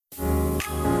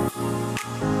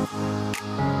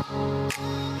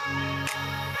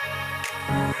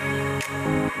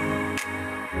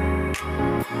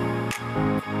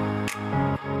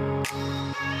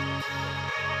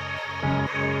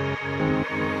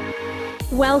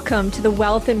Welcome to the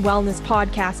Wealth and Wellness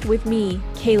Podcast with me,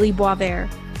 Kaylee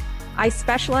Boisvert. I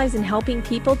specialize in helping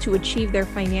people to achieve their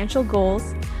financial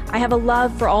goals. I have a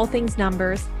love for all things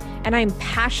numbers, and I am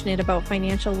passionate about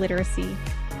financial literacy.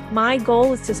 My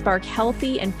goal is to spark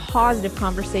healthy and positive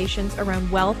conversations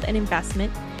around wealth and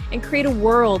investment and create a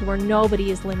world where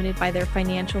nobody is limited by their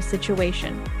financial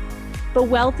situation. But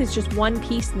wealth is just one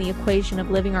piece in the equation of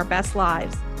living our best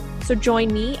lives. So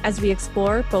join me as we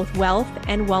explore both wealth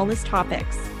and wellness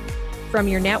topics. From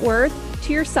your net worth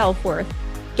to your self-worth,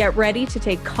 get ready to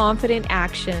take confident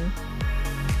action.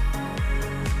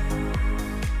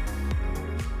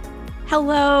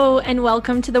 Hello, and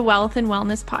welcome to the Wealth and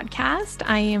Wellness Podcast.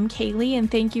 I am Kaylee, and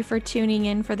thank you for tuning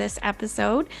in for this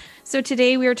episode. So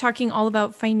today we are talking all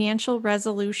about financial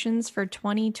resolutions for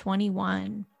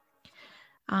 2021.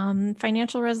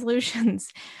 Financial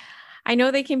resolutions. I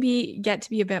know they can get to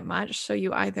be a bit much, so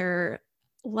you either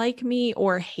like me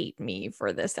or hate me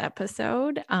for this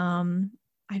episode.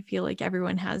 I feel like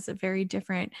everyone has a very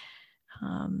different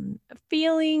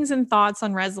feelings and thoughts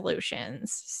on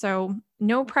resolutions. So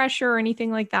no pressure or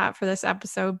anything like that for this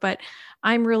episode, but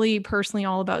I'm really personally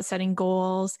all about setting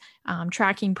goals,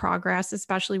 tracking progress,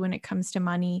 especially when it comes to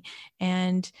money,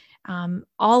 and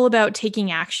all about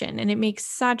taking action. And it makes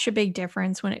such a big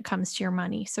difference when it comes to your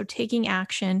money. So taking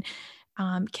action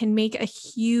can make a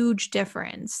huge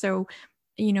difference. So,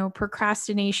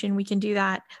 procrastination, we can do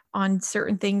that on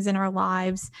certain things in our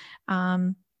lives.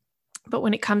 But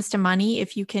when it comes to money,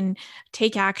 if you can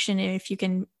take action and if you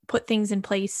can put things in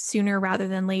place sooner rather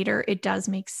than later, it does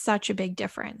make such a big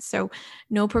difference. So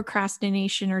no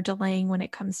procrastination or delaying when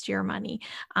it comes to your money.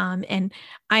 And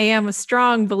I am a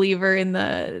strong believer in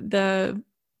the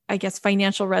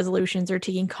financial resolutions or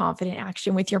taking confident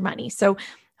action with your money. So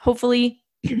hopefully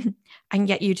I can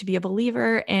get you to be a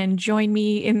believer and join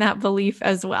me in that belief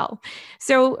as well.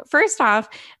 So first off,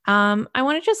 I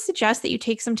want to just suggest that you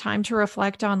take some time to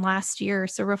reflect on last year.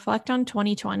 So reflect on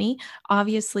 2020.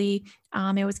 Obviously,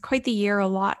 it was quite the year. A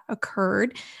lot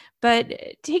occurred, but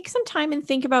take some time and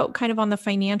think about kind of on the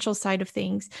financial side of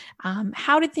things.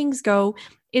 How did things go?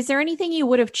 Is there anything you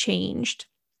would have changed?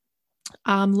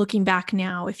 Looking back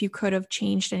now, if you could have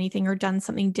changed anything or done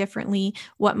something differently,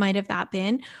 what might have that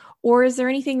been? Or is there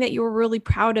anything that you were really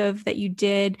proud of that you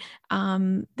did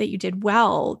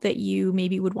well, that you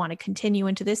maybe would want to continue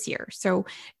into this year? So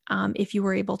if you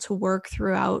were able to work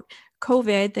throughout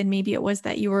COVID, then maybe it was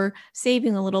that you were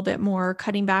saving a little bit more,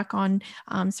 cutting back on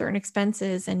certain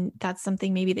expenses, and that's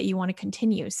something maybe that you want to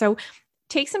continue. So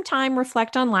take some time,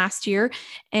 reflect on last year,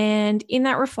 and in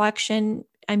that reflection,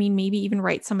 maybe even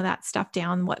write some of that stuff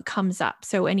down, what comes up.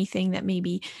 So anything that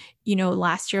maybe,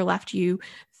 last year left you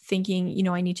thinking,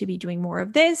 I need to be doing more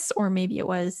of this, or maybe it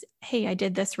was, hey, I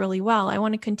did this really well. I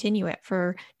want to continue it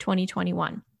for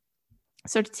 2021.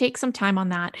 So to take some time on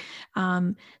that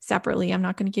separately, I'm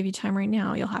not going to give you time right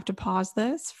now. You'll have to pause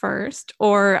this first,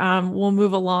 or we'll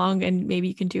move along and maybe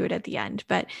you can do it at the end.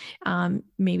 But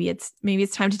maybe it's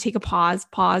time to take a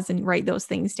pause and write those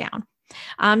things down.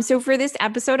 So for this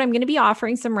episode, I'm going to be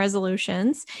offering some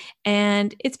resolutions,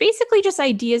 and it's basically just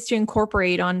ideas to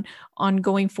incorporate on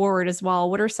going forward as well.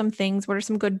 What are some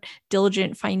good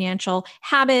diligent financial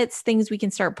habits, things we can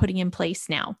start putting in place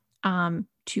now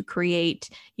to create,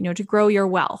 to grow your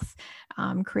wealth,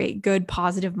 create good,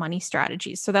 positive money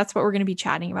strategies. So that's what we're going to be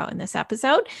chatting about in this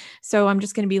episode. So I'm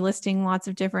just going to be listing lots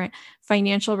of different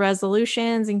financial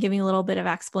resolutions and giving a little bit of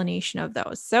explanation of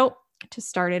those. So to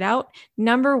start it out,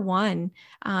 number one,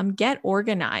 get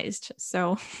organized.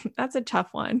 So that's a tough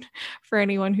one for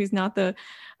anyone who's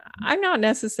I'm not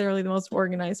necessarily the most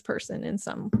organized person in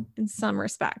some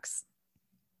respects.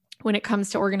 When it comes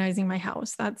to organizing my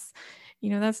house, that's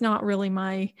not really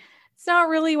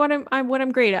what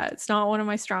I'm great at. It's not one of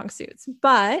my strong suits,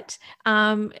 but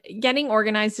getting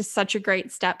organized is such a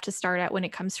great step to start at when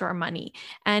it comes to our money.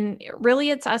 And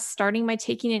really it's us starting by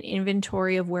taking an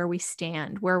inventory of where we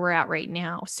stand, where we're at right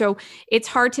now. So it's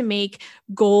hard to make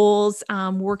goals,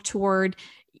 work toward,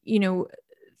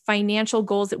 financial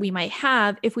goals that we might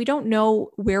have if we don't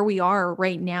know where we are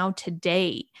right now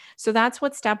today. So that's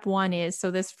what step one is.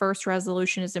 So this first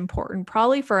resolution is important,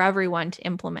 probably for everyone to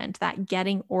implement, that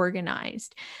getting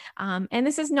organized. And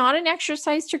this is not an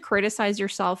exercise to criticize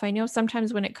yourself. I know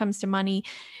sometimes when it comes to money,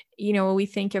 we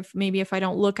think if I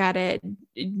don't look at it,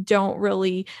 don't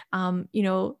really,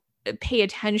 pay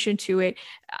attention to it,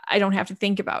 I don't have to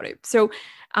think about it. So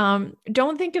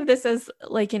don't think of this as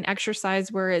like an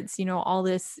exercise where it's, all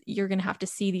this, you're going to have to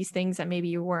see these things that maybe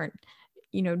you weren't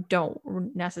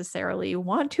don't necessarily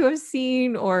want to have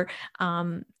seen, or,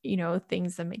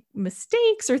 things that make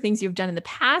mistakes or things you've done in the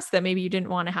past that maybe you didn't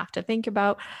want to have to think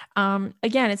about.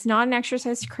 Again, it's not an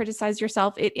exercise to criticize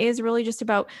yourself. It is really just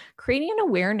about creating an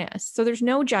awareness. So there's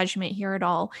no judgment here at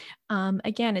all.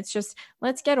 Again, it's just,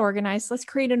 let's get organized. Let's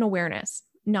create an awareness,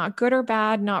 not good or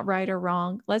bad, not right or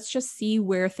wrong. Let's just see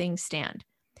where things stand.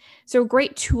 So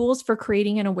great tools for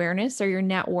creating an awareness are your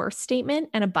net worth statement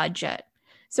and a budget.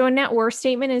 So a net worth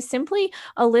statement is simply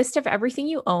a list of everything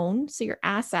you own, so your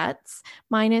assets,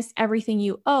 minus everything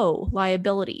you owe,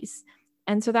 liabilities.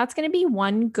 And so that's going to be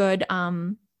one good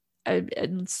a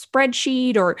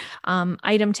spreadsheet or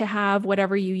item to have,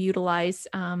 whatever you utilize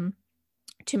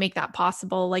to make that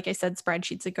possible. Like I said,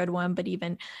 spreadsheet's a good one, but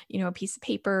even, a piece of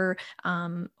paper,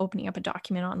 opening up a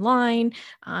document online,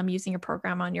 using a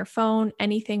program on your phone,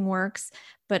 anything works.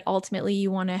 But ultimately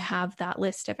you want to have that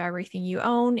list of everything you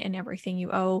own and everything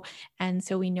you owe. And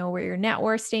so we know where your net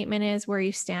worth statement is, where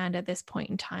you stand at this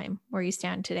point in time, where you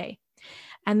stand today.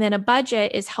 And then a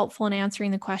budget is helpful in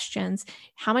answering the questions,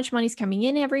 how much money is coming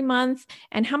in every month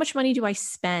and how much money do I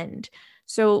spend?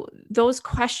 So those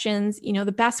questions,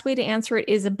 the best way to answer it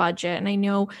is a budget. And I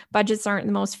know budgets aren't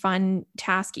the most fun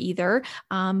task either.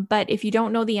 But if you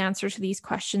don't know the answers to these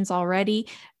questions already,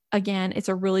 again, it's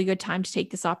a really good time to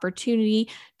take this opportunity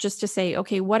just to say,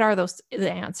 okay, what are the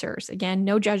answers? Again,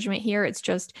 no judgment here. It's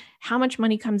just how much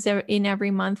money comes in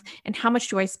every month and how much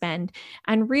do I spend?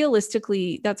 And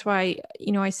realistically, that's why,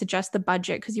 I suggest the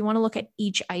budget, because you want to look at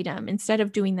each item instead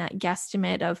of doing that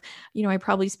guesstimate of, I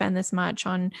probably spend this much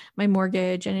on my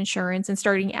mortgage and insurance and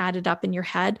starting to add it up in your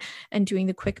head and doing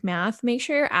the quick math. Make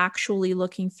sure you're actually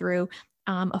looking through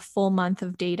a full month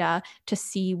of data to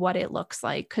see what it looks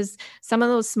like. Because some of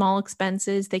those small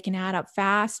expenses, they can add up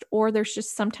fast, or there's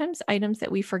just sometimes items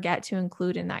that we forget to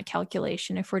include in that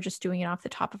calculation if we're just doing it off the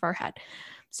top of our head.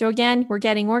 So again, we're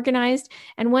getting organized.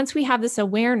 And once we have this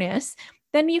awareness,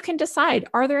 then you can decide,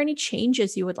 are there any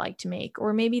changes you would like to make?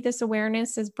 Or maybe this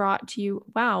awareness has brought to you,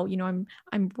 wow,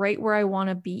 I'm right where I want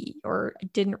to be, or I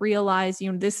didn't realize,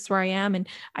 this is where I am and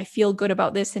I feel good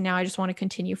about this. And now I just want to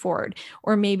continue forward.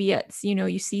 Or maybe it's,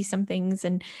 you see some things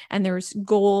and there's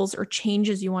goals or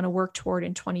changes you want to work toward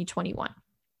in 2021.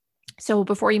 So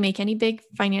before you make any big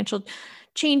financial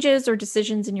changes or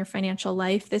decisions in your financial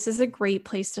life, this is a great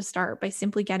place to start by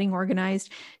simply getting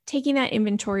organized, taking that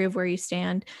inventory of where you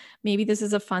stand. Maybe this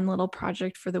is a fun little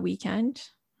project for the weekend.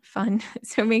 Fun.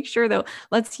 So make sure though,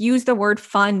 let's use the word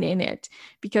fun in it,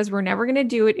 because we're never going to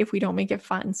do it if we don't make it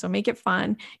fun. So make it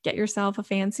fun. Get yourself a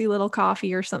fancy little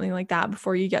coffee or something like that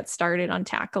before you get started on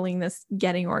tackling this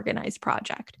getting organized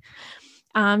project.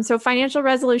 So financial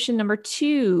resolution number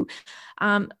 2,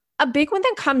 a big one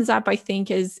that comes up, I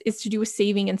think, is to do with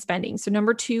saving and spending. So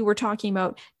number 2, we're talking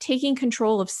about taking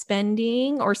control of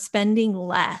spending or spending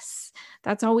less.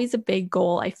 That's always a big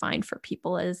goal I find for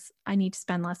people, is I need to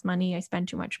spend less money. I spend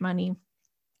too much money.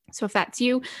 So if that's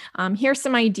you, here's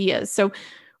some ideas. So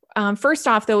first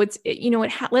off, though, let's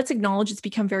acknowledge it's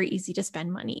become very easy to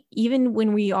spend money, even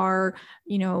when we are,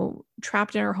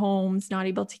 trapped in our homes, not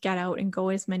able to get out and go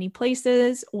as many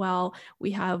places. Well,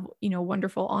 we have,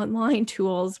 wonderful online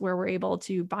tools where we're able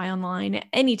to buy online at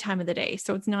any time of the day.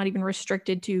 So it's not even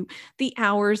restricted to the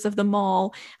hours of the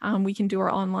mall. We can do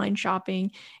our online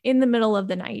shopping in the middle of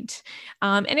the night.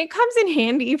 And it comes in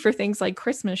handy for things like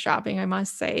Christmas shopping, I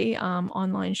must say.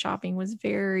 Online shopping was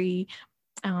very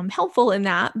helpful in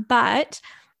that. But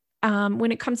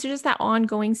when it comes to just that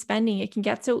ongoing spending, it can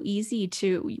get so easy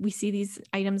we see these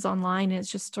items online and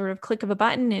it's just sort of click of a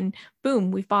button and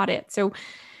boom, we've bought it. So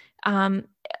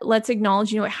let's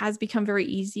acknowledge, it has become very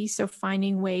easy. So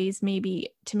finding ways maybe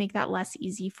to make that less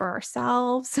easy for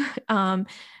ourselves,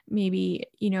 maybe,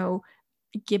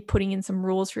 putting in some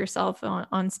rules for yourself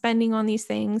on spending on these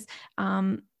things.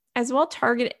 As well,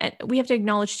 we have to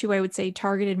acknowledge too, I would say,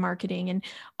 targeted marketing and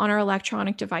on our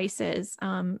electronic devices.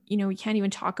 We can't even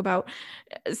talk about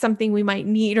something we might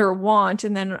need or want.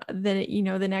 And then,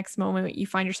 the next moment you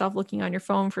find yourself looking on your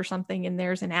phone for something and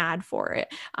there's an ad for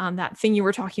it. That thing you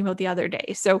were talking about the other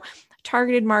day. So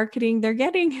targeted marketing, they're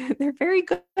very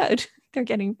good. They're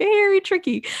getting very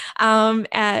tricky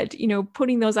at,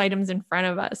 putting those items in front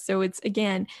of us. So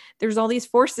there's all these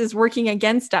forces working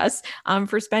against us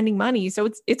for spending money. So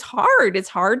it's hard. It's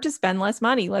hard to spend less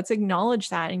money. Let's acknowledge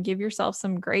that and give yourself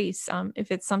some grace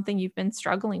if it's something you've been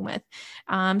struggling with.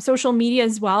 Social media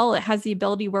as well, it has the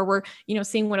ability where we're,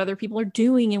 seeing what other people are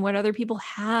doing and what other people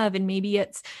have. And maybe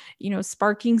it's,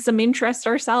 sparking some interest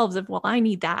ourselves of, well, I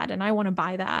need that and I want to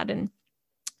buy that. And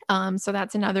So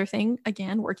that's another thing,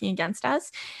 again, working against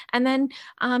us. And then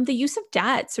the use of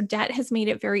debt. So debt has made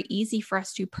it very easy for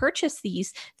us to purchase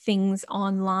these things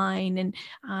online. And,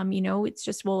 it's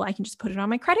just, well, I can just put it on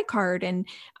my credit card and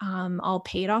I'll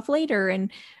pay it off later.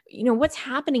 And, what's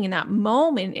happening in that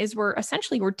moment is we're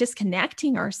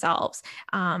disconnecting ourselves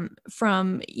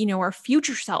from, our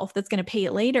future self that's going to pay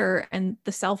it later, and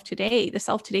the self today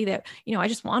that, I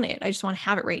just want it. I just want to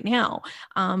have it right now.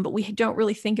 But we don't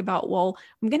really think about, well,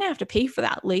 I'm going to have to pay for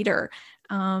that later.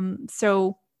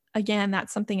 So again,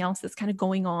 that's something else that's kind of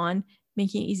going on,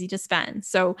 making it easy to spend.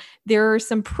 So there's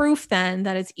some proof then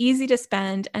that it's easy to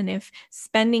spend. And if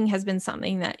spending has been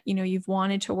something that, you've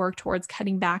wanted to work towards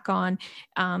cutting back on,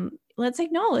 let's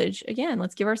acknowledge, again,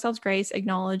 let's give ourselves grace,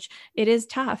 acknowledge it is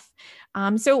tough.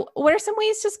 So what are some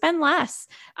ways to spend less?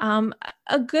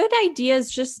 A good idea is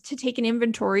just to take an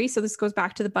inventory. So this goes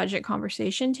back to the budget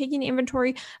conversation, taking an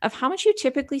inventory of how much you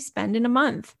typically spend in a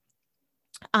month.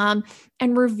 And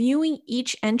reviewing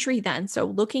each entry then. So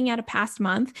looking at a past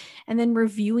month and then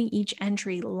reviewing each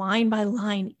entry line by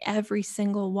line, every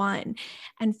single one.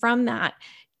 And from that,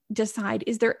 decide,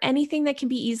 is there anything that can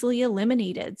be easily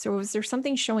eliminated? So is there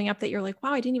something showing up that you're like,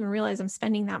 wow, I didn't even realize I'm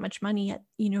spending that much money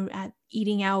at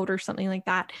eating out or something like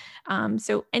that.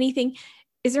 So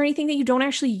is there anything that you don't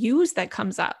actually use that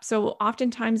comes up? So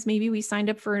oftentimes maybe we signed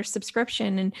up for a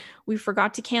subscription and we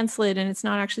forgot to cancel it and it's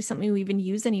not actually something we even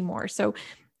use anymore. So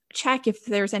check if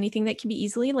there's anything that can be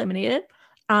easily eliminated.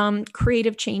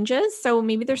 Creative changes. So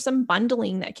maybe there's some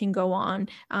bundling that can go on.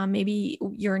 Maybe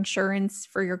your insurance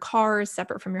for your car is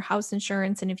separate from your house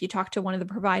insurance. And if you talk to one of the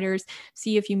providers,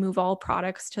 see if you move all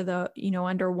products to the,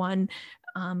 under one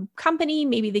company,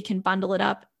 maybe they can bundle it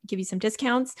up, give you some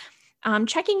discounts.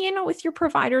 Checking in with your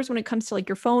providers when it comes to like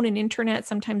your phone and internet.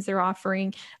 Sometimes they're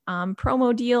offering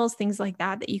promo deals, things like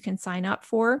that you can sign up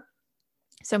for.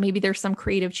 So maybe there's some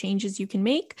creative changes you can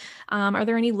make. Are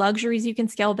there any luxuries you can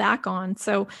scale back on?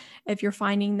 So if you're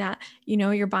finding that,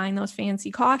 you're buying those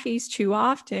fancy coffees too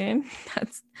often,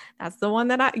 that's the one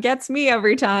that gets me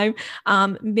every time.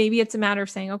 Maybe it's a matter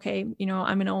of saying, okay, I'm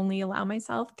going to only allow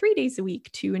myself 3 days a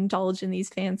week to indulge in these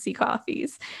fancy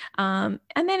coffees. And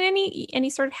then any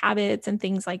sort of habits and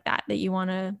things like that you want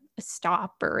to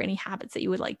stop, or any habits that you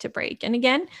would like to break. And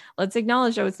again, let's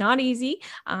acknowledge, though, it's not easy.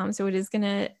 So it is going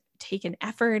to take an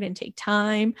effort and take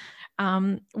time.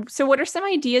 So what are some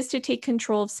ideas to take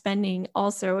control of spending?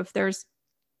 Also, if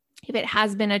it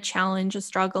has been a challenge, a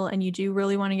struggle, and you do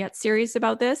really want to get serious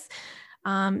about this.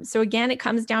 So again, it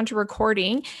comes down to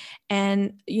recording,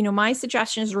 and, my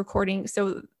suggestion is recording.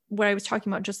 So what I was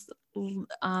talking about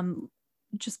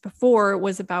just before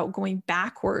was about going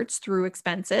backwards through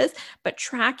expenses, but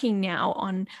tracking now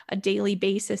on a daily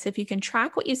basis. If you can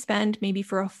track what you spend maybe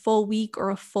for a full week or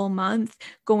a full month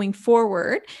going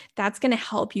forward, that's going to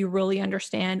help you really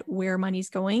understand where money's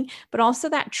going. But also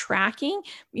that tracking,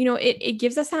 it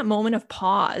gives us that moment of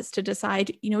pause to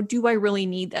decide, do I really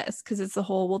need this? Because it's the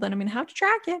whole, well, then I'm going to have to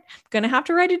track it. I'm going to have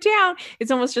to write it down.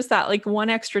 It's almost just that like one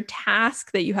extra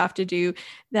task that you have to do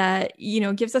that,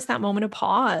 gives us that moment of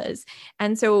pause.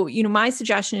 And so, my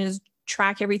suggestion is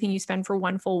track everything you spend for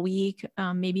one full week,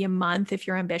 maybe a month if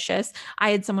you're ambitious. I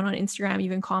had someone on Instagram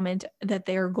even comment that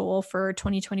their goal for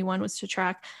 2021 was to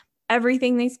track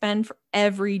everything they spend for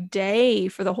every day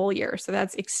for the whole year. So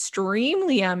that's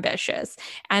extremely ambitious.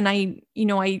 And I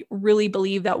really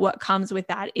believe that what comes with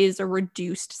that is a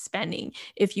reduced spending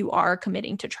if you are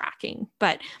committing to tracking.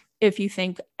 But if you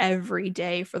think every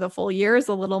day for the full year is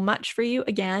a little much for you,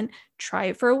 again, try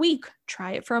it for a week,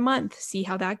 try it for a month, see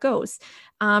how that goes.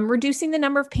 Reducing the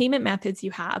number of payment methods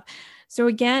you have. So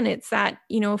again, it's that,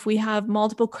 if we have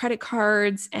multiple credit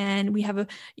cards and we have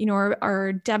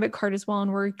our debit card as well,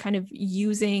 and we're kind of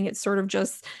using it's sort of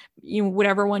just,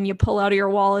 whatever one you pull out of your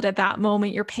wallet at that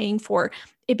moment you're paying for,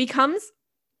 it becomes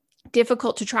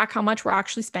difficult to track how much we're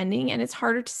actually spending. And it's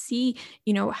harder to see,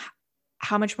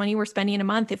 how much money we're spending in a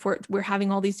month if we're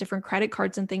having all these different credit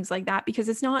cards and things like that, because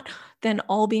it's not then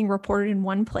all being reported in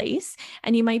one place.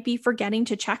 And you might be forgetting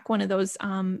to check one of those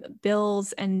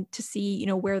bills and to see,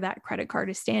 where that credit card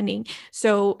is standing.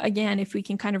 So again, if we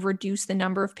can kind of reduce the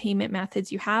number of payment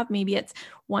methods you have, maybe it's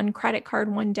one credit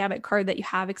card, one debit card that you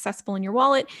have accessible in your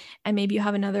wallet, and maybe you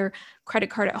have another credit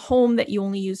card at home that you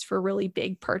only use for really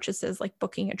big purchases like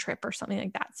booking a trip or something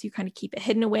like that. So you kind of keep it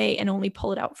hidden away and only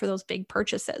pull it out for those big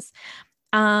purchases.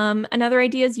 Another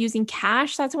idea is using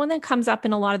cash. That's one that comes up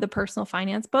in a lot of the personal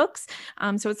finance books.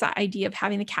 So it's that idea of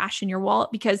having the cash in your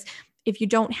wallet, because if you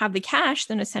don't have the cash,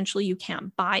 then essentially you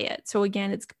can't buy it. So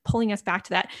again, it's pulling us back to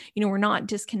that, we're not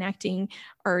disconnecting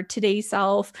our today's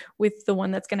self with the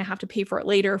one that's going to have to pay for it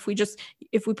later.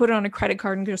 If we put it on a credit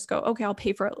card and just go, okay, I'll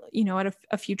pay for it, at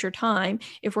a future time.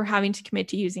 If we're having to commit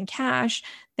to using cash,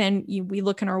 then we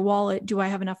look in our wallet. Do I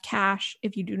have enough cash?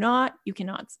 If you do not, you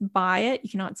cannot buy it. You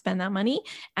cannot spend that money.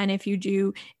 And if you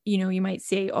do, you might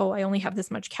say, oh, I only have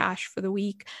this much cash for the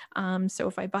week. So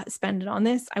if I spend it on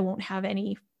this, I won't have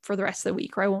any for the rest of the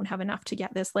week, or I won't have enough to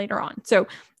get this later on. So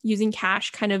using cash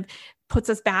kind of puts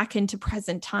us back into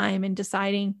present time and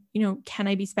deciding, can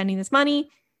I be spending this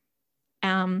money?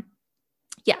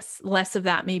 Yes, less of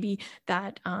that, maybe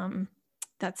that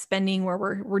spending where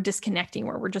we're disconnecting,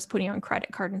 where we're just putting on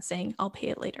credit card and saying, I'll pay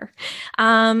it later.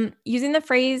 Using the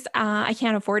phrase, I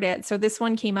can't afford it. So this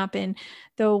one came up in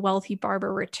The Wealthy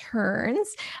Barber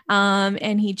Returns.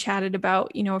 And he chatted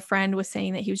about, a friend was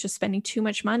saying that he was just spending too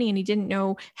much money and he didn't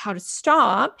know how to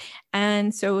stop.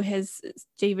 And so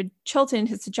David Chilton,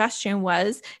 his suggestion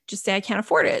was just say, I can't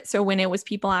afford it. So when it was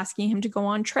people asking him to go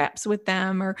on trips with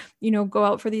them or, go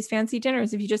out for these fancy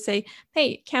dinners, if you just say,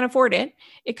 hey, can't afford it,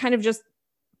 it kind of just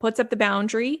puts up the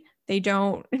boundary. They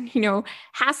don't,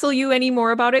 hassle you anymore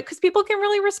about it because people can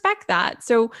really respect that.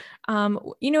 So,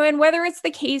 and whether it's the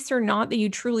case or not that you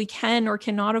truly can or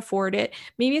cannot afford it,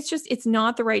 maybe it's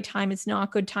not the right time. It's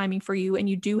not good timing for you. And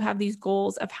you do have these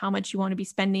goals of how much you want to be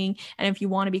spending and if you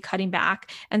want to be cutting back.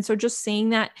 And so just saying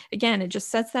that, again, it just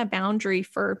sets that boundary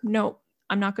for, no,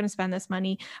 I'm not going to spend this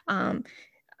money.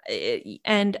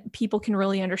 And people can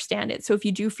really understand it. So if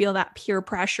you do feel that peer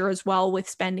pressure as well with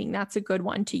spending, that's a good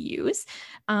one to use.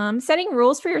 Setting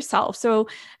rules for yourself. So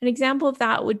an example of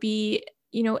that would be,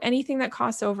 anything that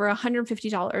costs over $150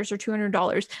 or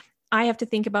 $200, I have to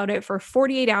think about it for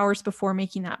 48 hours before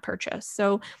making that purchase.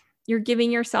 So you're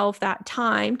giving yourself that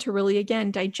time to really,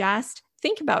 again, digest,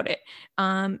 think about it.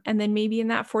 And then maybe in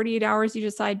that 48 hours, you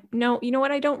decide, no, you know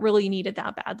what? I don't really need it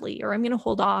that badly, or I'm going to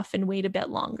hold off and wait a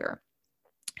bit longer.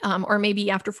 Or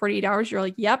maybe after 48 hours, you're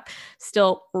like, yep,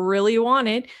 still really want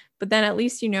it. But then at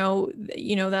least,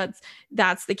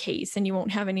 that's the case and you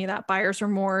won't have any of that buyer's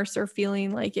remorse or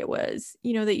feeling like it was,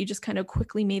 that you just kind of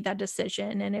quickly made that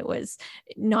decision and it was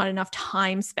not enough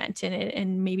time spent in it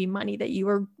and maybe money that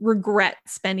you regret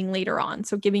spending later on.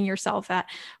 So giving yourself that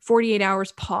 48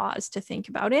 hours pause to think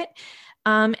about it.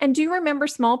 And do remember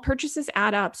small purchases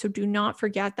add up. So do not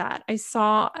forget that. I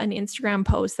saw an Instagram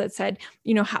post that said,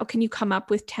 how can you come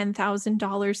up with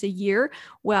 $10,000 a year?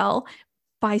 Well,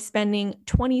 by spending about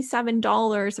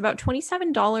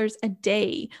 $27 a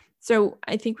day. So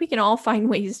I think we can all find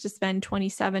ways to spend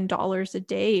 $27 a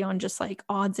day on just like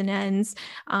odds and ends.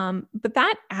 But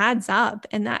that adds up,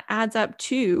 and that adds up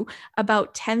to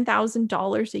about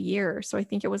 $10,000 a year. So I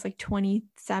think it was like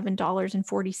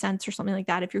 $27.40 or something like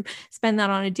that. If you spend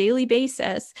that on a daily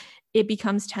basis, it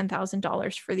becomes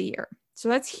 $10,000 for the year. So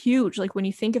that's huge. Like when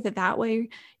you think of it that way,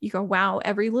 you go, wow,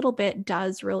 every little bit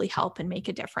does really help and make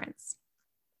a difference.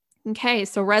 Okay,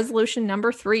 so resolution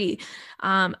number 3,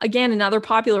 again, another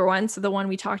popular one. So the one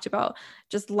we talked about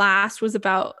just last was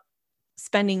about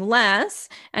spending less.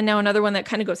 And now another one that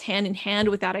kind of goes hand in hand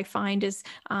with that, I find, is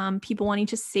people wanting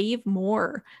to save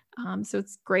more. So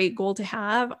it's a great goal to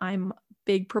have. I'm a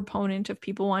big proponent of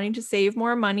people wanting to save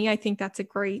more money. I think that's a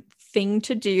great thing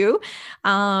to do.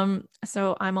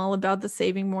 So I'm all about the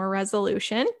saving more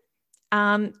resolution.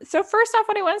 So first off,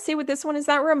 what I want to say with this one is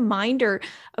that reminder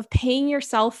of paying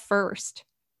yourself first.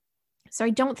 So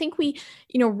I don't think we,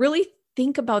 really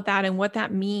think about that and what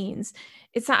that means.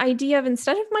 It's the idea of,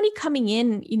 instead of money coming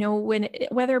in,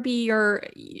 whether it be your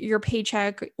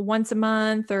paycheck once a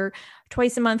month or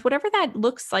twice a month, whatever that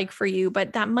looks like for you,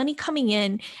 but that money coming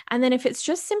in, and then if it's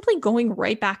just simply going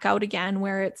right back out again,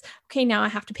 where it's, okay, now I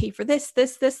have to pay for this,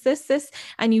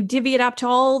 and you divvy it up to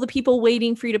all the people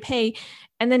waiting for you to pay,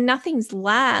 and then nothing's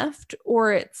left,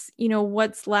 or it's,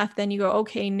 what's left, then you go,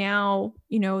 okay, now,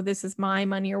 this is my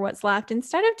money or what's left.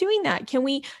 Instead of doing that, can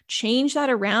we change that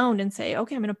around and say,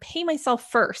 okay, I'm going to pay myself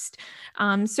first?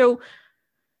 So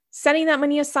setting that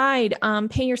money aside,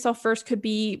 paying yourself first could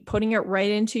be putting it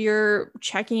right into your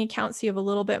checking account so you have a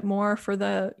little bit more for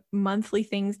the monthly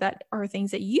things that are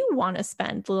things that you want to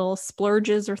spend, little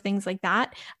splurges or things like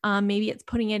that. Maybe it's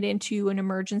putting it into an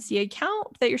emergency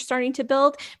account that you're starting to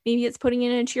build. Maybe it's putting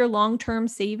it into your long-term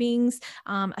savings,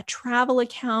 a travel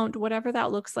account, whatever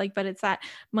that looks like. But it's that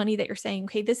money that you're saying,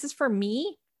 okay, this is for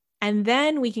me. And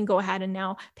then we can go ahead and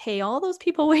now pay all those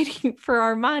people waiting for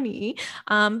our money.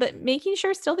 But making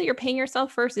sure still that you're paying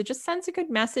yourself first, it just sends a good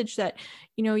message that,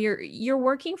 you're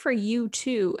working for you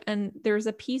too. And there's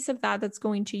a piece of that that's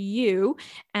going to you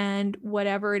and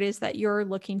whatever it is that you're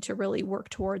looking to really work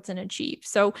towards and achieve.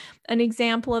 So an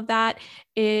example of that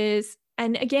is,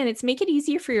 and again, it's make it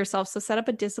easier for yourself. So set up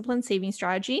a disciplined saving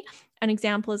strategy. An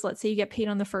example is, let's say you get paid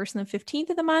on the 1st and the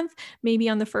 15th of the month. Maybe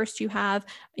on the 1st you have,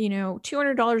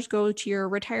 $200 go to your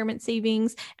retirement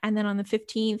savings. And then on the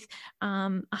 15th,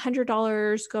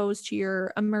 $100 goes to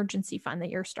your emergency fund that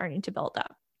you're starting to build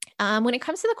up. When it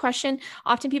comes to the question,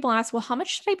 often people ask, well, how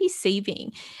much should I be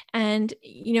saving? And,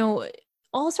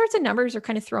 all sorts of numbers are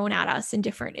kind of thrown at us in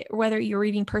different, whether you're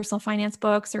reading personal finance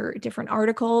books or different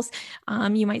articles,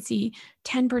 you might see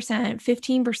 10%,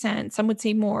 15%, some would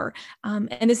say more.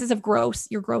 And this is of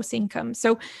your gross income.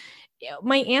 So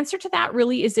my answer to that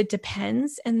really is it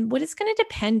depends. And what it's going to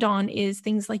depend on is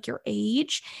things like your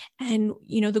age and,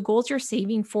 the goals you're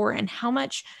saving for and how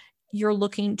much you're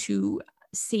looking to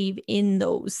save in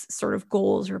those sort of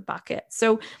goals or buckets.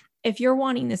 So if you're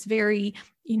wanting this very,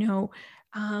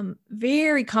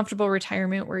 very comfortable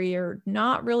retirement where you're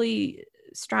not really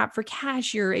strapped for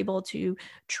cash, you're able to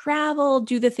travel,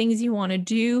 do the things you want to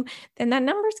do, then that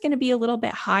number is going to be a little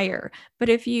bit higher. But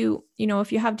if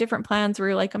if you have different plans where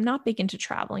you're like, I'm not big into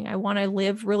traveling, I want to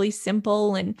live really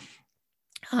simple and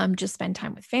just spend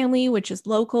time with family, which is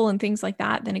local and things like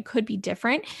that, then it could be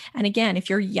different. And again, if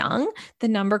you're young, the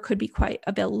number could be quite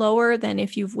a bit lower than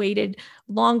if you've waited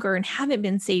longer and haven't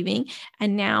been saving.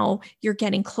 And now you're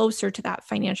getting closer to that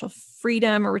financial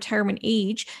freedom or retirement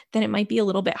age, then it might be a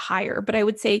little bit higher. But I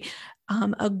would say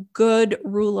a good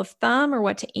rule of thumb or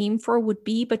what to aim for would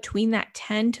be between that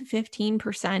 10 to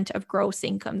 15% of gross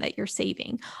income that you're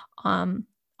saving on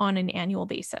an annual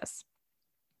basis.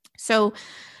 So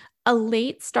a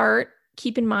late start,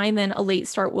 keep in mind then a late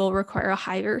start will require a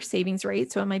higher savings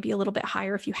rate. So it might be a little bit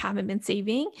higher if you haven't been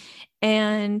saving.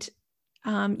 And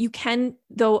you can,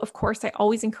 though, of course, I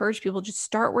always encourage people just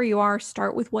start where you are,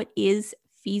 start with what is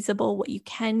feasible, what you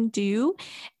can do,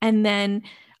 and then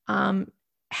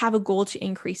have a goal to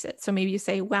increase it. So maybe you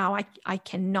say, wow, I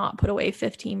cannot put away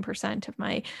 15% of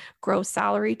my gross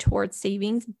salary towards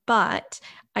savings, but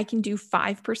I can do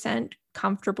 5%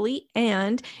 comfortably.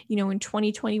 And, in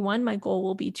 2021, my goal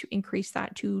will be to increase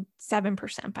that to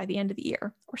 7% by the end of the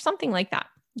year or something like that.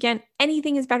 Again,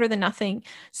 anything is better than nothing.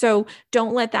 So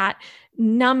don't let that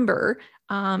number,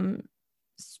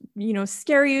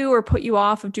 scare you or put you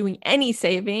off of doing any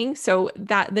saving. So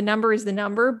that the number is the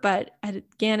number. But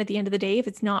again, at the end of the day, if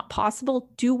it's not possible,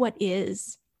 do what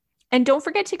is. And don't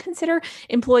forget to consider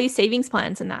employee savings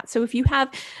plans in that. So if you have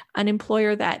an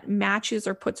employer that matches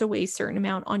or puts away a certain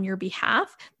amount on your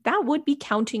behalf, that would be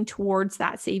counting towards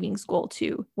that savings goal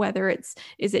too, whether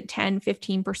is it 10,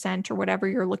 15% or whatever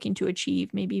you're looking to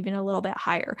achieve, maybe even a little bit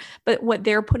higher. But what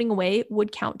they're putting away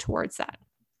would count towards that.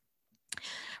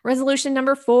 Resolution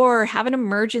number 4, have an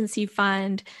emergency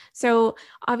fund. So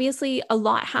obviously a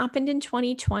lot happened in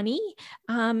 2020.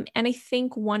 And I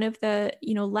think one of the,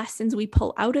 lessons we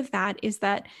pull out of that is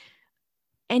that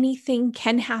anything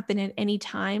can happen at any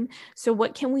time. So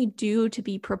what can we do to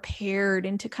be prepared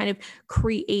and to kind of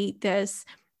create this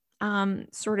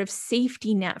sort of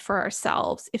safety net for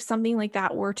ourselves if something like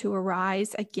that were to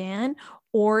arise again,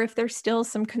 or if there's still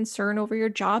some concern over your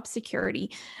job security.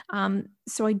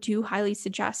 So I do highly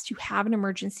suggest you have an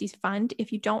emergency fund.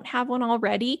 If you don't have one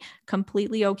already,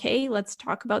 completely okay. Let's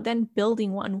talk about then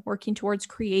building one, working towards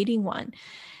creating one.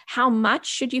 How much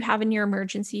should you have in your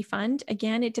emergency fund?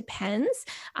 Again, it depends.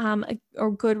 A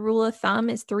good rule of thumb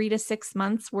is 3 to 6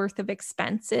 months worth of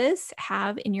expenses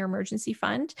have in your emergency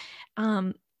fund.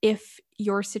 If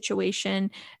your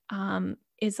situation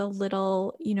is a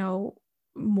little,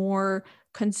 more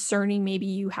concerning, maybe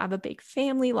you have a big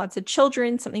family, lots of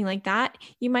children, something like that,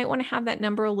 you might want to have that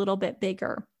number a little bit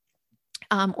bigger.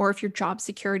 Or if your job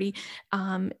security,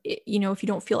 if you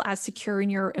don't feel as secure in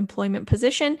your employment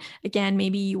position, again,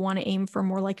 maybe you want to aim for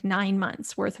more like 9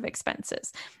 months worth of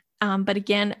expenses. But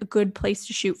again, a good place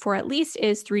to shoot for at least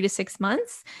is 3 to 6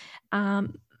 months.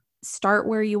 Start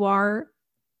where you are.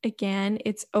 Again,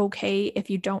 it's okay if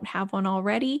you don't have one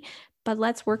already, but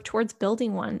let's work towards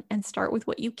building one and start with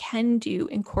what you can do.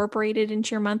 Incorporate it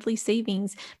into your monthly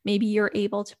savings. Maybe you're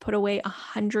able to put away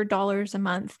 $100 a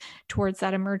month towards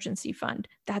that emergency fund.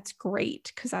 That's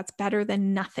great because that's better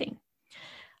than nothing.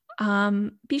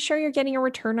 Be sure you're getting a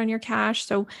return on your cash.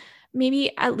 So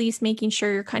maybe at least making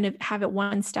sure you're kind of have it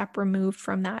one step removed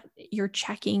from that you're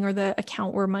checking or the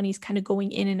account where money's kind of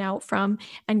going in and out from,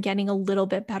 and getting a little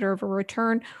bit better of a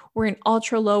return. We're in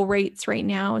ultra low rates right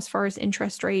now as far as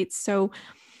interest rates. So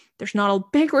there's not a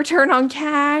big return on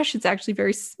cash. It's actually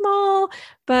very small,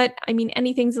 but I mean,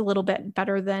 anything's a little bit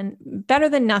better than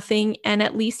nothing. And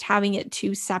at least having it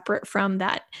two separate from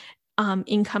that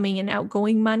incoming and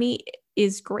outgoing money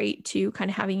is great too,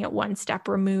 kind of having it one step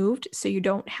removed so you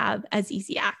don't have as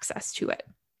easy access to it.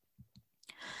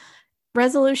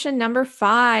 Resolution number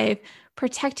 5,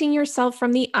 protecting yourself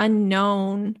from the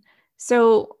unknown.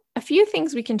 So a few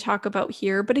things we can talk about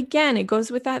here, but again, it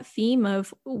goes with that theme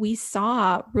of we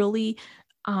saw really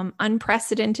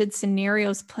unprecedented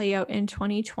scenarios play out in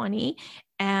 2020.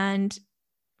 And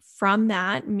from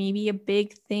that, maybe a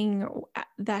big thing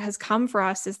that has come for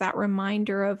us is that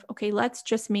reminder of, okay, let's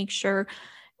just make sure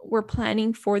we're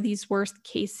planning for these worst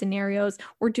case scenarios.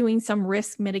 We're doing some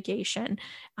risk mitigation.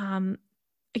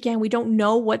 Again, we don't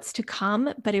know what's to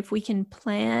come, but if we can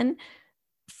plan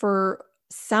for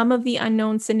some of the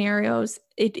unknown scenarios,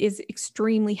 it is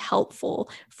extremely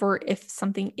helpful for if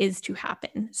something is to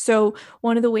happen. So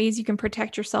one of the ways you can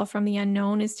protect yourself from the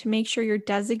unknown is to make sure you're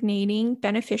designating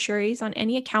beneficiaries on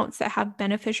any accounts that have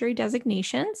beneficiary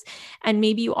designations. And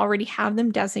maybe you already have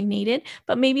them designated,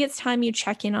 but maybe it's time you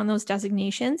check in on those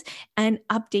designations and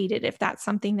update it if that's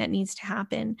something that needs to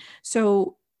happen.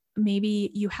 So maybe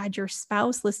you had your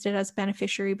spouse listed as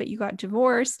beneficiary, but you got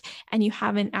divorced and you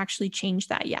haven't actually changed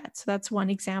that yet. So that's one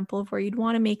example of where you'd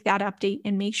want to make that update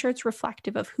and make sure it's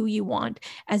reflective of who you want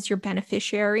as your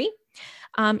beneficiary.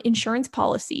 Insurance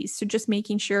policies. So just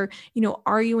making sure,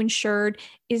 are you insured?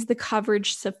 Is the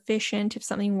coverage sufficient if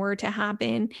something were to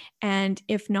happen? And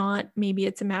if not, maybe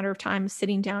it's a matter of time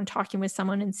sitting down, talking with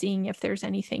someone and seeing if there's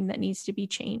anything that needs to be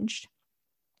changed.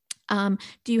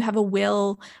 Do you have a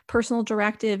will, personal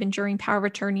directive, enduring power of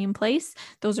attorney in place?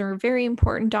 Those are very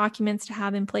important documents to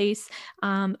have in place.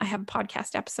 I have a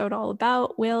podcast episode all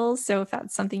about wills. So if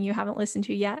that's something you haven't listened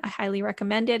to yet, I highly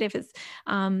recommend it. If it's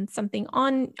something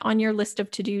on your list of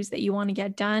to-dos that you want to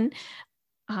get done,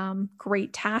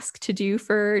 great task to do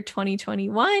for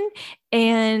 2021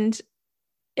 and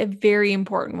a very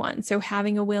important one. So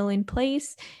having a will in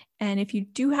place. And if you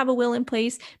do have a will in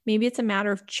place, maybe it's a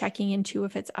matter of checking into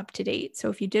if it's up to date. So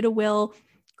if you did a will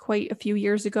quite a few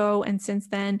years ago and since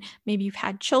then maybe you've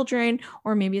had children,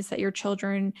 or maybe it's that your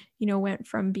children, went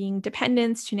from being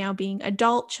dependents to now being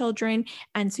adult children.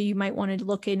 And so you might want to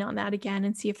look in on that again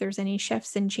and see if there's any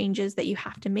shifts and changes that you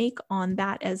have to make on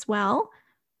that as well.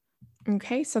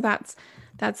 Okay, so that's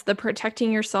the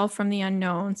protecting yourself from the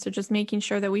unknown. So just making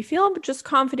sure that we feel just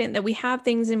confident that we have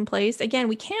things in place. Again,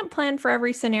 we can't plan for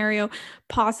every scenario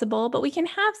possible, but we can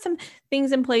have some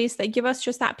things in place that give us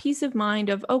just that peace of mind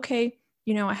of, okay,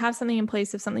 I have something in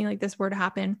place if something like this were to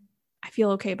happen. I feel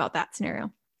okay about that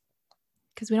scenario.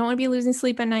 Because we don't want to be losing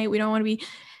sleep at night. We don't want to be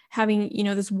having,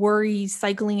 this worry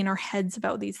cycling in our heads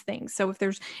about these things. So if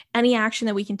there's any action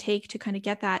that we can take to kind of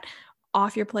get that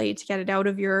off your plate, to get it out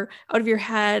of your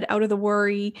head, out of the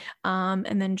worry,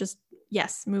 and then just,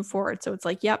 yes, move forward. So it's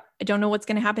like, yep, I don't know what's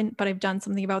going to happen, but I've done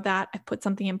something about that. I've put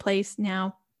something in place.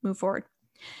 Now move forward.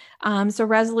 So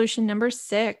resolution number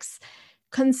 6,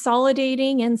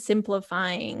 consolidating and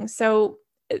simplifying. So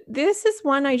this is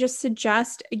one I just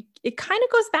suggest. It kind of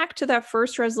goes back to that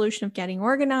first resolution of getting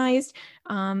organized.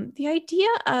 The idea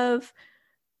of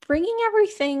bringing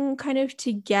everything kind of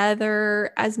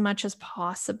together as much as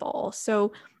possible.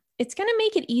 So it's going to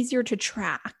make it easier to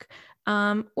track.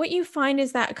 What you find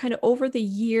is that kind of over the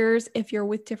years, if you're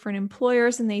with different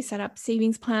employers and they set up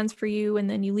savings plans for you, and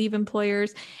then you leave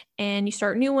employers and you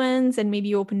start new ones, and maybe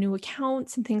you open new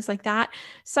accounts and things like that,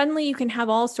 suddenly you can have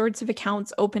all sorts of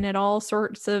accounts open at all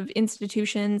sorts of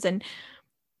institutions. And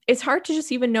it's hard to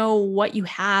just even know what you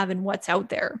have and what's out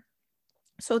there.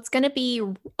 So it's going to be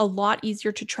a lot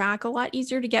easier to track, a lot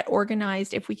easier to get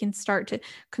organized if we can start to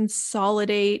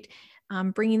consolidate,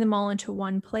 bringing them all into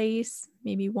one place,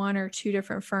 maybe 1 or 2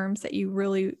 different firms that you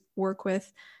really work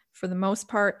with for the most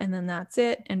part, and then that's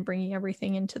it, and bringing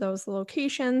everything into those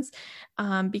locations.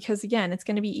 Because again, it's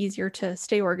going to be easier to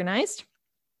stay organized,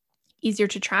 easier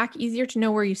to track, easier to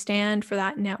know where you stand for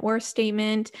that net worth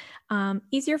statement,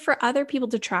 easier for other people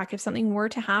to track if something were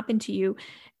to happen to you.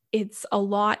 It's a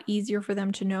lot easier for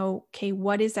them to know, okay,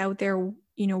 what is out there,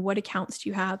 what accounts do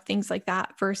you have, things like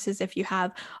that, versus if you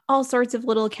have all sorts of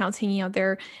little accounts hanging out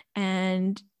there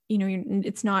and, you're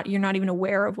not even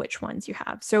aware of which ones you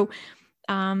have. So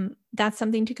that's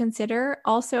something to consider.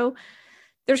 Also,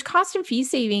 There's cost and fee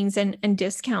savings and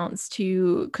discounts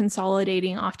to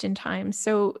consolidating oftentimes.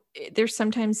 So there's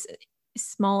sometimes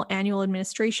small annual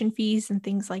administration fees and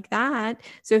things like that.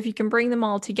 So if you can bring them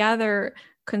all together,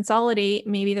 consolidate,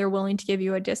 maybe they're willing to give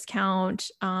you a discount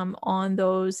on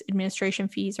those administration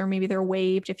fees, or maybe they're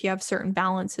waived if you have certain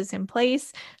balances in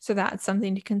place. So that's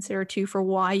something to consider too for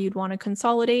why you'd want to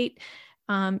consolidate.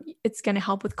 It's going to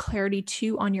help with clarity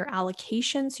too on your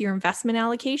allocations, your investment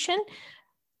allocation.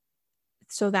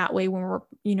 So that way, when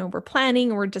we're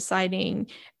planning, we're deciding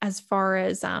as far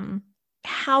as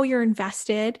how you're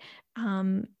invested,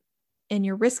 and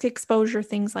your risk exposure,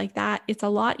 things like that, it's a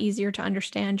lot easier to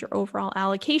understand your overall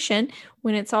allocation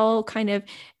when it's all kind of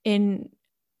in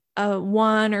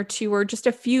one or two or just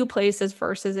a few places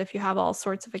versus if you have all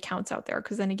sorts of accounts out there.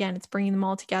 Because then again, it's bringing them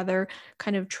all together,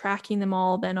 kind of tracking them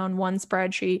all then on one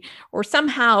spreadsheet, or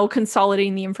somehow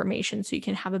consolidating the information so you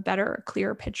can have a better,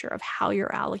 clearer picture of how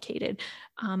you're allocated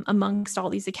amongst all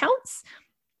these accounts.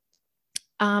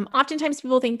 Oftentimes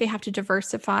people think they have to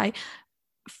diversify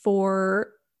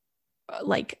for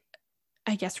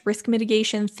risk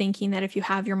mitigation, thinking that if you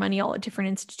have your money all at different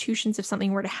institutions, if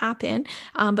something were to happen.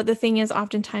 But the thing is,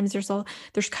 oftentimes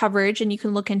there's coverage, and you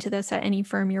can look into this at any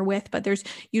firm you're with, but there's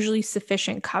usually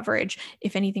sufficient coverage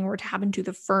if anything were to happen to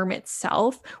the firm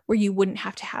itself, where you wouldn't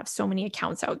have to have so many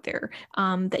accounts out there,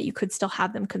 that you could still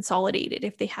have them consolidated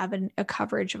if they have a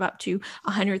coverage of up to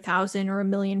 100,000 or $1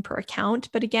 million per account.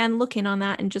 But again, look in on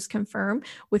that and just confirm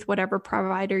with whatever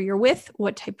provider you're with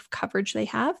what type of coverage they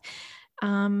have.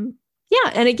 Yeah.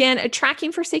 And again,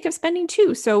 tracking for sake of spending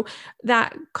too. So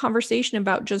that conversation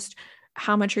about just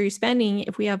how much are you spending,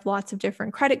 if we have lots of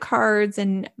different credit cards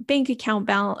and bank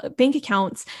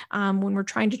accounts, when we're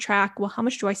trying to track, well, how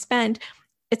much do I spend?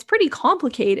 It's pretty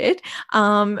complicated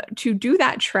to do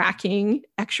that tracking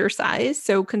exercise.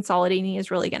 So consolidating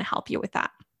is really going to help you with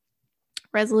that.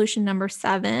 Resolution number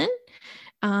 7,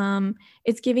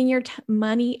 it's giving your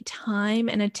money time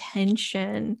and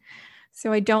attention.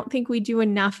 So I don't think we do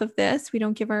enough of this. We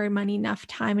don't give our money enough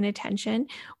time and attention.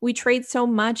 We trade so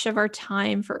much of our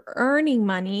time for earning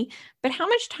money, but how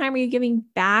much time are you giving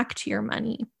back to your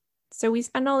money? So we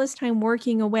spend all this time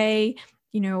working away,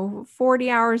 40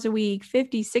 hours a week,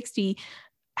 50, 60,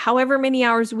 however many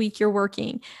hours a week you're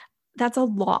working. That's a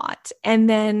lot. And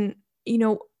then,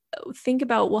 think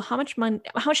about, well, how much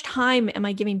time am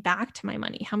I giving back to my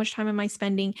money? How much time am I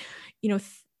spending,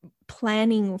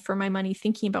 planning for my money,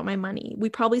 thinking about my money? You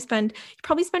probably spend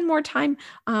more time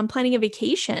planning a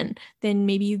vacation than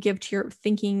maybe you give to your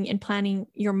thinking and planning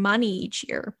your money each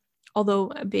year.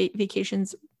 Although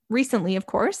vacations recently, of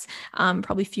course,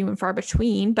 probably few and far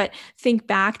between, but think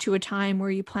back to a time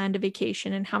where you planned a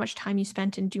vacation and how much time you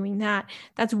spent in doing that.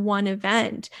 That's one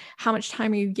event. How much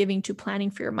time are you giving to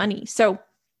planning for your money? So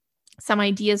some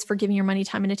ideas for giving your money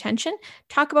time and attention: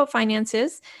 talk about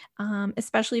finances,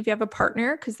 especially if you have a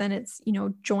partner, because then it's,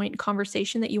 joint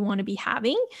conversation that you want to be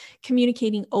having,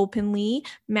 communicating openly,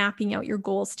 mapping out your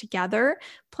goals together,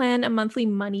 plan a monthly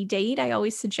money date. I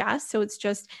always suggest. So it's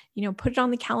just, put it on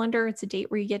the calendar. It's a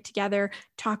date where you get together,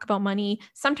 talk about money.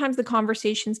 Sometimes the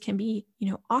conversations can be,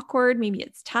 awkward. Maybe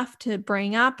it's tough to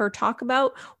bring up or talk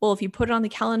about. Well, if you put it on the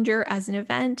calendar as an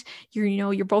event,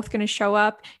 you're both going to show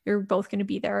up. You're both going to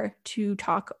be there to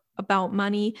talk about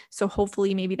money. So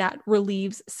hopefully maybe that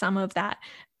relieves some of that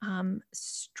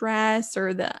stress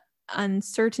or the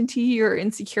uncertainty or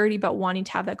insecurity about wanting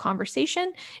to have that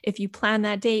conversation. If you plan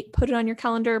that date, put it on your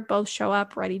calendar, both show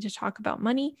up ready to talk about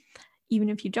money. Even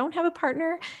if you don't have a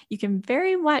partner, you can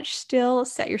very much still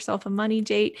set yourself a money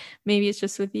date. Maybe it's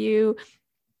just with you,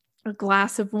 a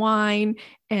glass of wine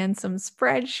and some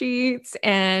spreadsheets.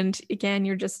 And again,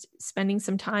 you're just spending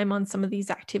some time on some of these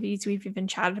activities we've even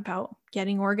chatted about: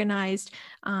 getting organized,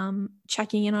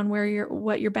 checking in on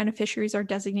what your beneficiaries are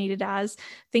designated as,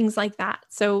 things like that.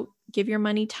 So give your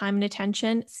money time and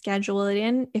attention, schedule it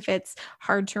in. If it's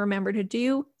hard to remember to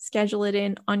do, schedule it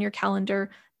in on your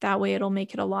calendar. That way it'll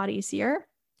make it a lot easier.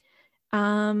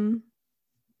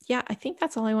 Yeah, I think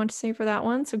that's all I want to say for that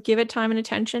one. So give it time and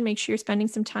attention. Make sure you're spending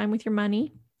some time with your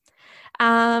money.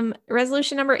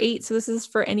 Resolution number 8. So this is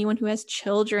for anyone who has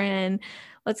children.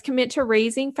 Let's commit to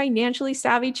raising financially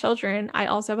savvy children. I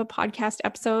also have a podcast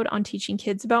episode on teaching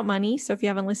kids about money. So if you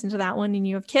haven't listened to that one and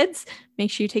you have kids, make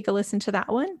sure you take a listen to that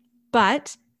one.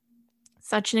 But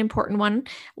such an important one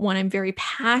I'm very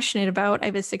passionate about. I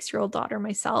have a 6-year-old daughter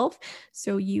myself,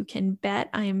 so you can bet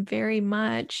I am very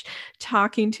much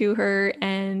talking to her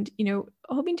and,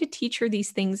 hoping to teach her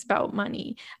these things about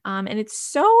money. And it's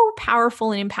so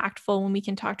powerful and impactful when we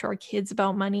can talk to our kids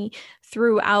about money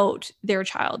throughout their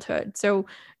childhood. So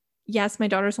yes, my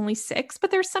daughter's only 6,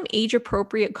 but there's some age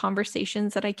appropriate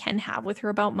conversations that I can have with her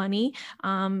about money.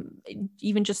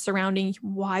 Even just surrounding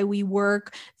why we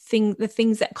work, the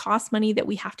things that cost money that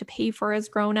we have to pay for as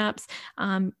grownups.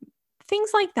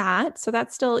 Things like that. So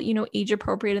that's still, age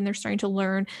appropriate, and they're starting to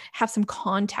learn, have some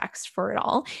context for it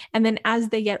all. And then as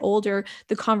they get older,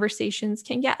 the conversations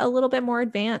can get a little bit more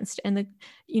advanced, and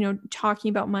talking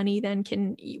about money then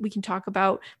we can talk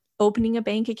about opening a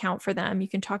bank account for them. You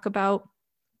can talk about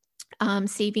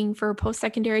saving for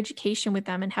post-secondary education with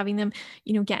them and having them,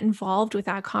 get involved with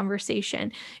that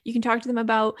conversation. You can talk to them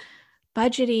about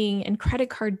budgeting and credit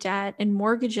card debt and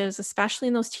mortgages, especially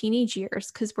in those teenage years,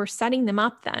 because we're setting them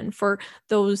up then for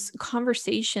those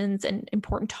conversations and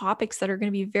important topics that are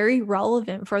going to be very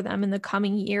relevant for them in the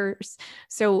coming years.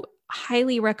 So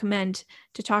highly recommend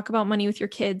to talk about money with your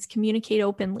kids, communicate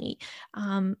openly,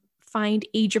 find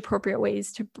age appropriate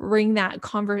ways to bring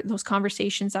those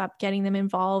conversations up, getting them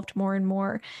involved more and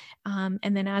more. And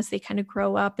then as they kind of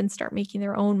grow up and start making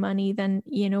their own money, then,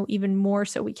 even more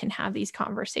so we can have these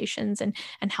conversations and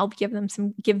help give them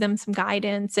some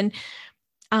guidance. And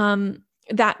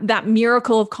that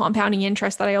miracle of compounding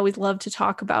interest that I always love to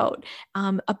talk about,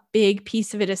 a big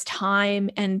piece of it is time.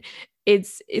 And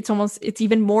it's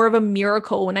even more of a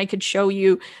miracle when I could show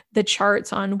you the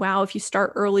charts on, wow, if you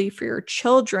start early for your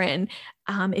children,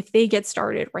 if they get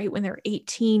started right when they're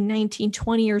 18, 19,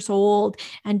 20 years old,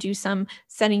 and do some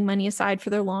setting money aside for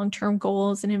their long-term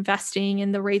goals and investing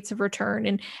in the rates of return,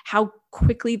 and how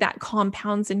quickly that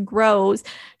compounds and grows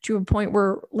to a point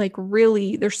where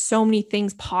really there's so many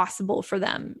things possible for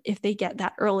them if they get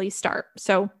that early start.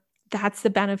 So that's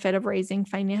the benefit of raising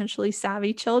financially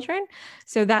savvy children.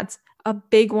 So that's a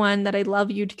big one that I'd love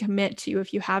you to commit to.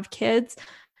 If you have kids,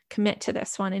 commit to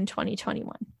this one in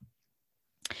 2021.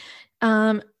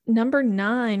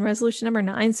 Resolution number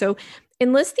 9. So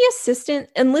enlist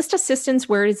assistance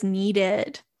where it is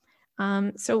needed.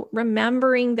 So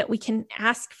remembering that we can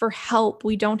ask for help.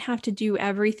 We don't have to do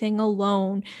everything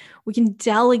alone. We can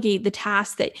delegate the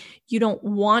tasks that you don't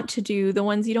want to do, the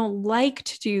ones you don't like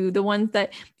to do, the ones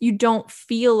that you don't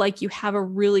feel like you have a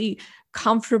really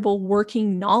comfortable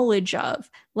working knowledge of.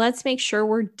 Let's make sure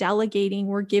we're delegating,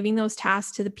 we're giving those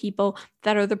tasks to the people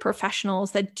that are the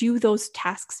professionals that do those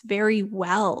tasks very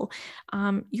well.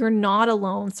 You're not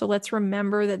alone. So let's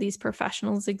remember that these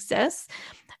professionals exist.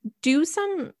 Do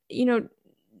some,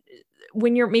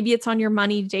 when maybe it's on your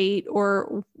money date,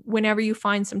 or whenever you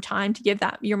find some time to give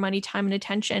that your money time and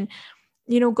attention,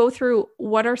 go through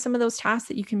what are some of those tasks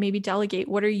that you can maybe delegate.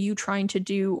 What are you trying to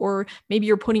do? Or maybe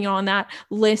you're putting on that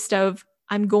list of,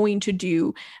 I'm going to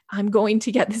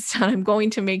get this done. I'm going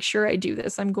to make sure I do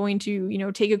this. I'm going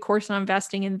to, take a course on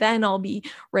investing, and then I'll be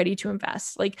ready to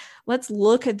invest. Let's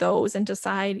look at those and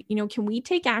decide, can we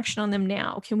take action on them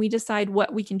now? Can we decide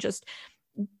what we can just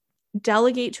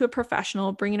delegate to a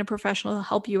professional, bring in a professional to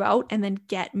help you out, and then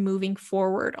get moving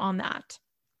forward on that?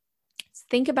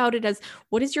 Think about it as,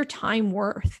 what is your time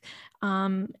worth?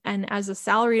 And as a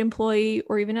salaried employee,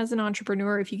 or even as an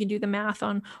entrepreneur, if you can do the math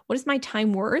on what is my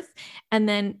time worth, and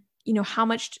then, how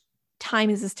much time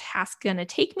is this task going to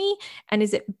take me? And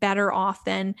is it better off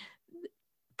than,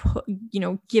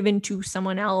 given to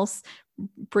someone else,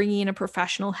 bringing in a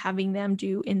professional, having them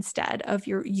do instead of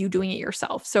you doing it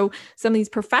yourself? So some of these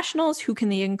professionals, who can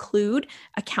they include?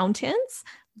 Accountants,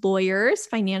 lawyers,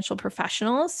 financial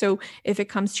professionals. So if it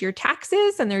comes to your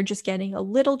taxes and they're just getting a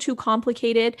little too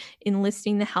complicated,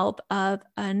 enlisting the help of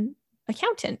an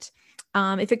accountant.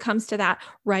 If it comes to that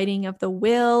writing of the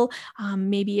will,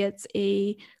 maybe it's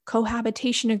a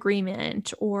cohabitation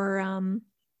agreement, or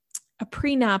a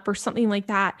prenup or something like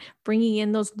that, bringing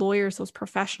in those lawyers, those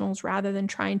professionals, rather than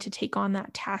trying to take on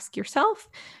that task yourself.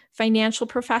 Financial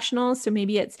professionals. So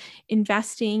maybe it's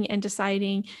investing and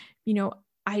deciding,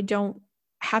 I don't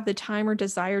have the time or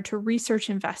desire to research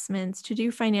investments, to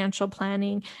do financial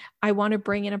planning. I want to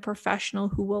bring in a professional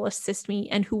who will assist me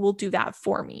and who will do that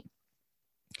for me.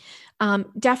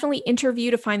 Definitely interview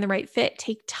to find the right fit.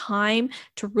 Take time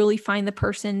to really find the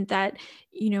person that,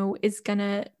 is going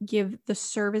to give the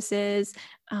services,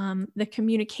 the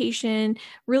communication,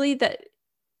 really that,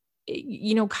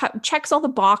 checks all the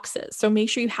boxes. So make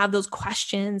sure you have those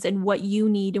questions and what you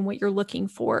need and what you're looking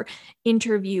for.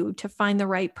 Interview to find the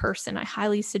right person. I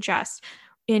highly suggest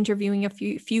interviewing a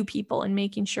few people and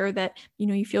making sure that,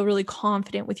 you feel really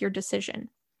confident with your decision.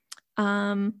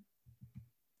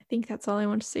 I think that's all I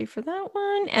want to say for that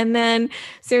one. And then,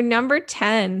 so number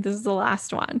 10, this is the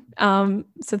last one.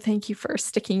 So thank you for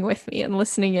sticking with me and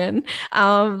listening in.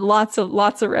 Lots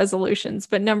of resolutions,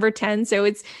 but number 10, so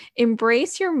it's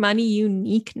embrace your money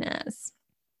uniqueness.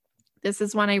 This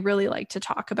is one I really like to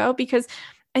talk about, because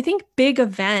I think big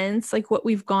events like what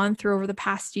we've gone through over the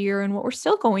past year and what we're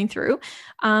still going through,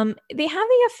 they have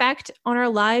the effect on our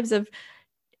lives of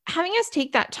having us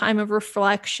take that time of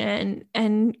reflection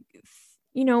and,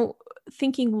 you know,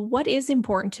 thinking, what is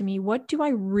important to me? What do I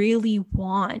really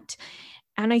want?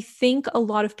 And I think a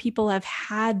lot of people have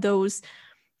had those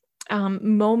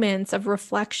moments of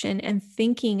reflection and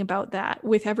thinking about that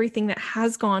with everything that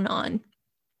has gone on.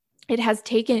 It has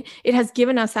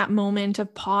given us that moment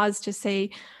of pause to say,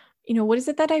 what is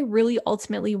it that I really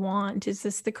ultimately want? Is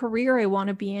this the career I want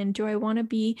to be in? Do I want to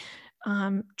be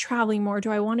traveling more?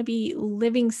 Do I want to be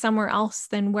living somewhere else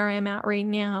than where I'm at right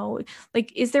now?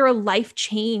 Like, is there a life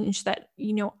change that,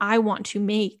 I want to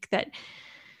make that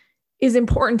is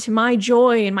important to my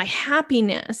joy and my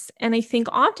happiness? And I think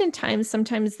oftentimes,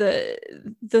 sometimes the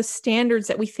standards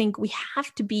that we think we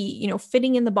have to be,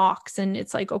 fitting in the box, and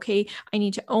it's like, okay, I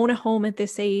need to own a home at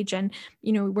this age, and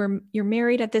where you're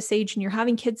married at this age, and you're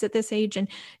having kids at this age, and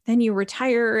then you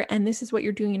retire, and this is what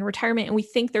you're doing in retirement. And we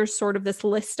think there's sort of this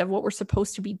list of what we're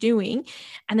supposed to be doing,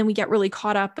 and then we get really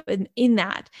caught up in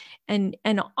that. And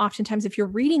oftentimes, if you're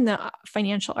reading the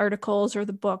financial articles or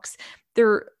the books,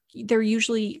 they're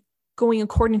usually going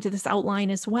according to this outline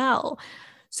as well.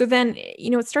 So then,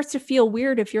 it starts to feel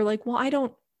weird if you're like, well, I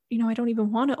don't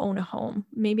even want to own a home.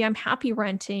 Maybe I'm happy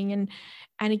renting, and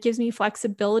it gives me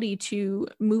flexibility to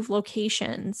move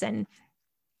locations and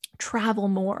travel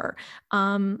more.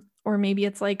 Or maybe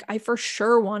it's like, I for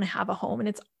sure want to have a home, and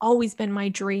it's always been my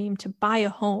dream to buy a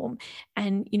home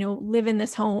and, live in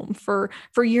this home for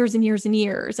years and years and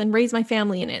years and raise my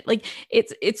family in it. Like,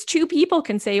 it's two people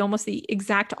can say almost the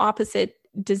exact opposite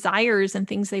desires and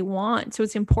things they want. So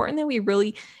it's important that we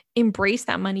really embrace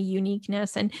that money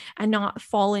uniqueness and not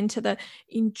fall into the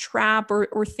trap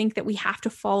or think that we have to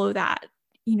follow that,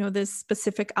 this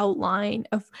specific outline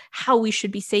of how we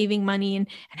should be saving money and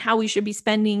how we should be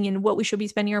spending and what we should be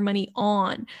spending our money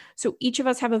on. So each of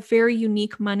us have a very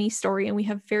unique money story, and we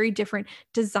have very different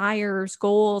desires,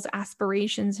 goals,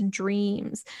 aspirations, and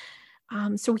dreams.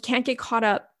 So we can't get caught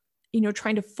up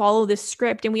trying to follow this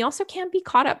script. And we also can't be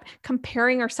caught up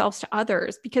comparing ourselves to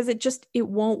others, because it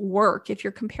won't work. If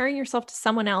you're comparing yourself to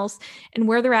someone else and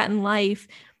where they're at in life,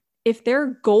 if their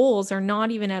goals are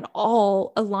not even at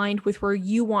all aligned with where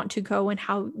you want to go and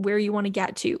where you want to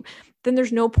get to, then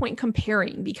there's no point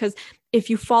comparing, because if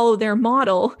you follow their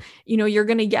model, you're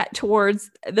going to get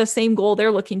towards the same goal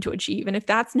they're looking to achieve. And if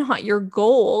that's not your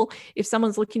goal, if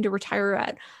someone's looking to retire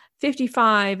at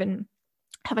 55 and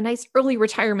have a nice early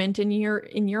retirement, and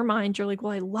in your mind, you're like,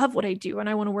 well, I love what I do and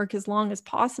I want to work as long as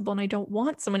possible, and I don't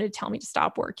want someone to tell me to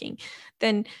stop working,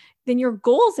 then your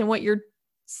goals and what you're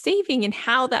saving and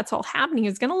how that's all happening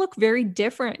is going to look very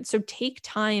different. So take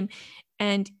time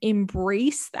and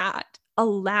embrace that.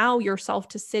 Allow yourself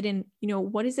to sit in,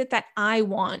 what is it that I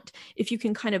want? If you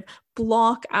can kind of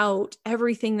block out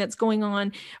everything that's going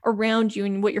on around you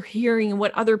and what you're hearing and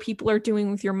what other people are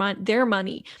doing with their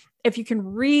money, if you can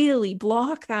really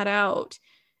block that out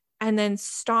and then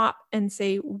stop and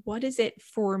say, what is it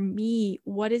for me?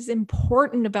 What is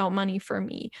important about money for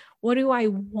me? What do I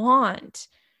want?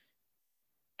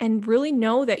 And really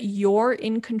know that you're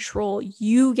in control.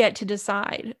 You get to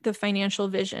decide the financial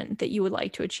vision that you would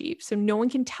like to achieve. So no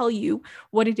one can tell you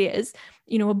what it is.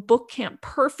 A book can't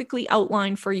perfectly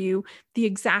outline for you the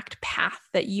exact path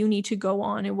that you need to go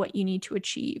on and what you need to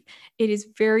achieve. It is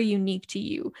very unique to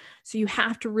you. So you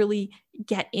have to really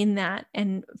get in that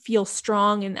and feel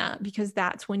strong in that, because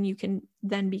that's when you can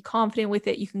then be confident with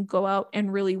it. You can go out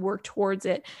and really work towards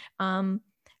it.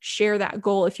 Share that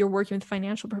goal. If you're working with a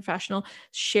financial professional,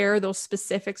 share those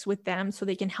specifics with them so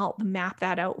they can help map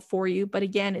that out for you. But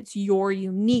again, it's your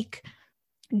unique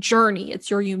journey. It's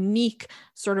your unique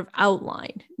sort of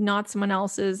outline, not someone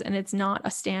else's. And it's not a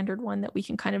standard one that we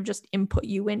can kind of just input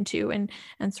you into and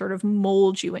sort of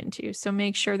mold you into. So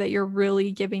make sure that you're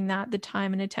really giving that the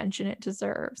time and attention it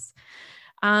deserves.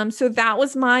 So that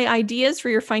was my ideas for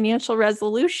your financial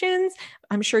resolutions.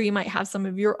 I'm sure you might have some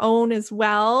of your own as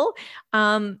well.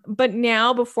 But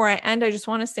now, before I end, I just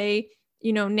want to say,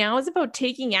 now is about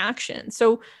taking action.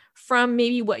 So from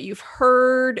maybe what you've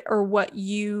heard or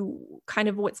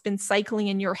what's been cycling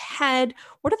in your head,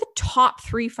 what are the top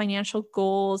 3 financial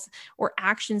goals or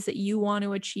actions that you want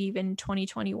to achieve in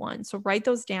 2021? So write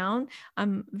those down.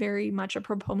 I'm very much a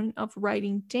proponent of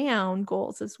writing down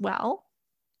goals as well.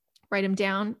 Write them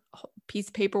down. Piece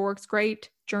of paper works great.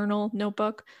 Journal,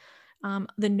 notebook,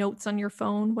 the notes on your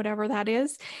phone, whatever that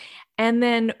is. And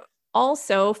then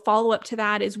also follow up to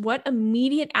that is, what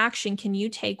immediate action can you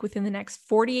take within the next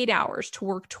 48 hours to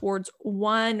work towards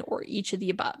one or each of the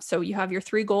above? So you have your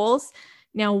 3 goals.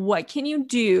 Now, what can you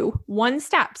do? One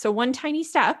step, so one tiny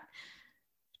step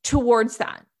towards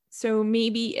that. So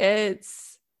maybe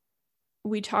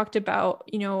we talked about,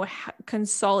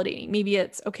 consolidating. Maybe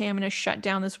it's, okay, I'm going to shut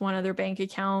down this one other bank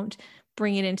account,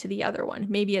 bring it into the other one.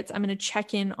 Maybe it's, I'm going to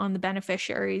check in on the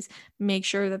beneficiaries, make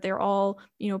sure that they're all,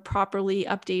 properly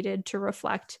updated to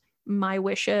reflect my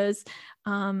wishes.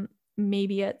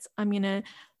 Maybe it's, I'm going to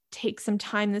take some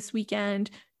time this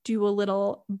weekend, do a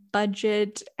little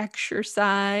budget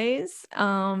exercise,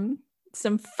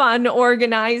 some fun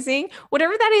organizing,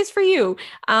 whatever that is for you.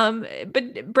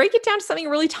 But break it down to something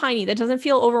really tiny that doesn't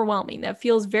feel overwhelming, that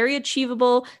feels very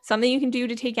achievable, something you can do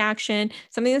to take action,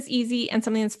 something that's easy and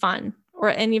something that's fun.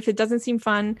 And if it doesn't seem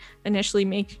fun initially,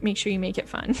 make sure you make it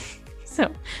fun.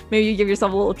 So maybe you give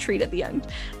yourself a little treat at the end.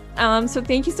 So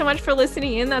thank you so much for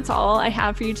listening in. That's all I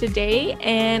have for you today,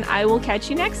 and I will catch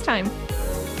you next time.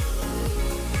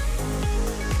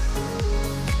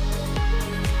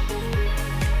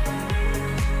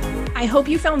 I hope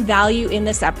you found value in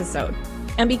this episode.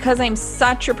 And because I'm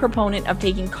such a proponent of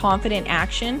taking confident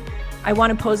action, I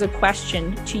want to pose a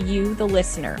question to you, the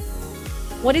listener.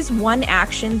 What is one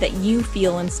action that you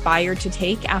feel inspired to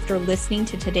take after listening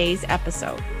to today's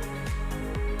episode?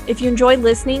 If you enjoyed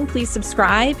listening, please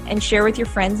subscribe and share with your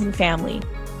friends and family.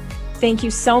 Thank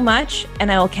you so much,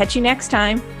 and I will catch you next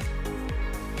time.